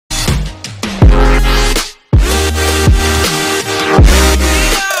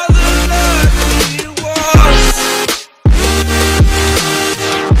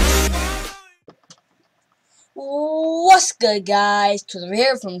good, guys? Twitter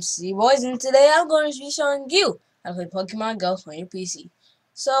here from C Boys, and today I'm going to be showing you how to play Pokemon Go on your PC.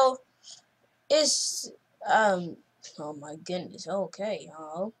 So it's oh my goodness. Okay,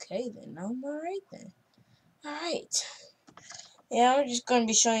 then. Alright then. Alright. Yeah, I'm just going to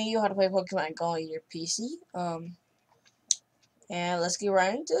be showing you how to play Pokemon Go on your PC. And let's get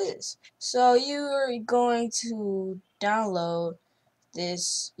right into this. So you're going to download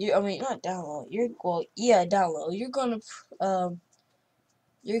this. Not download. Download.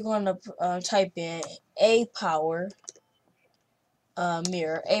 You're gonna type in a power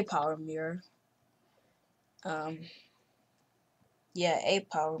mirror, a power mirror. A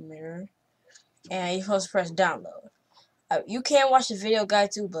power mirror, and you're supposed to press download. You can watch the video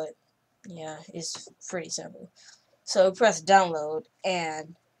guide too, but yeah, it's pretty simple. So press download,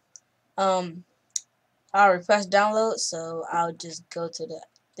 and I already pressed download, so I'll just go to the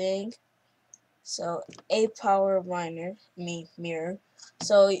thing. So a power mirror.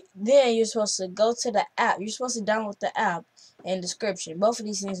 So then you're supposed to go to the app. You're supposed to download the app and description. Both of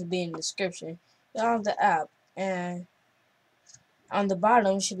these things will be in the description. Download the app, and on the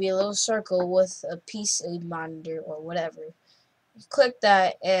bottom should be a little circle with a PC monitor or whatever. Click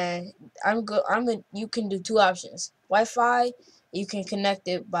that, and you can do two options. Wi-Fi, you can connect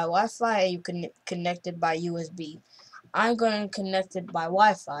it by Wi-Fi, and you can connect it by USB. I'm going to connect it by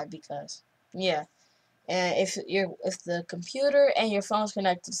Wi-Fi because yeah. And if the computer and your phone's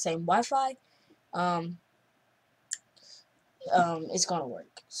connected to the same Wi-Fi, it's gonna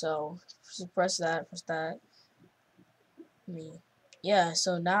work. So just press that. Yeah.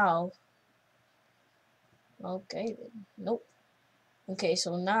 So now, okay then. Nope. Okay.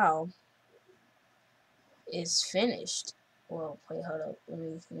 So now it's finished. Well, wait, hold up. Let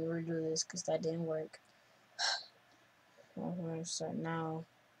me redo this because that didn't work. I'm gonna start now.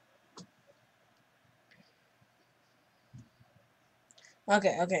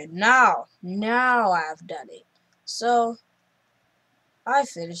 Okay, now I've done it. So I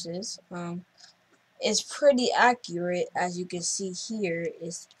finished this. It's pretty accurate, as you can see here.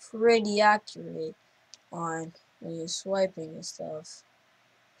 It's pretty accurate on when you're swiping and stuff.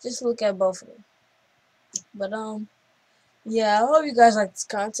 Just look at both of them. But yeah, I hope you guys like this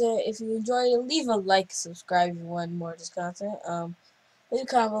content. If you enjoyed it, leave a like, subscribe if you want more of this content. Leave a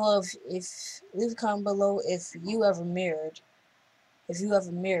comment below if you ever mirrored. If you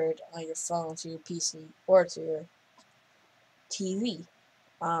ever mirrored on your phone to your PC or to your TV,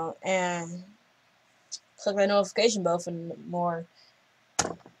 and click that notification bell for more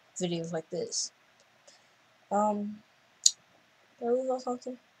videos like this. There we go,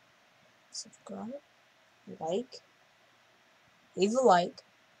 something. Subscribe, like, leave a like.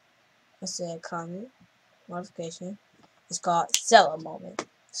 I said comment, notification. It's called Seller Moment.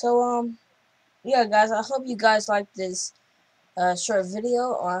 So yeah, guys, I hope you guys like this short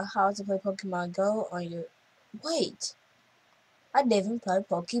video on how to play Pokemon Go on your. Wait, I didn't even play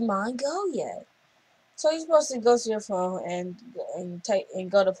Pokemon Go yet. So you're supposed to go to your phone and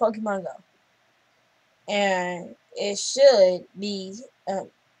go to Pokemon Go, and it should be. I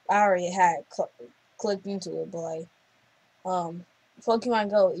already had clicked into it, but like Pokemon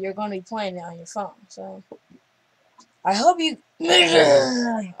Go, you're going to be playing it on your phone. So I hope you.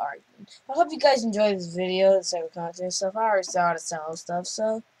 Alright. I hope you guys enjoyed this video, this type of content and stuff. I already saw how to sell stuff,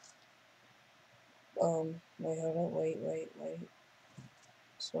 so wait, hold up, wait.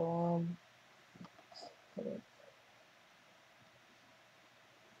 So hold up.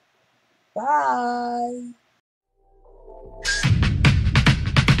 Bye.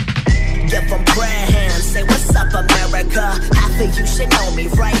 Yeah, from Brand, say what's up, America. Half of you should know me,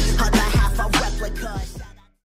 right?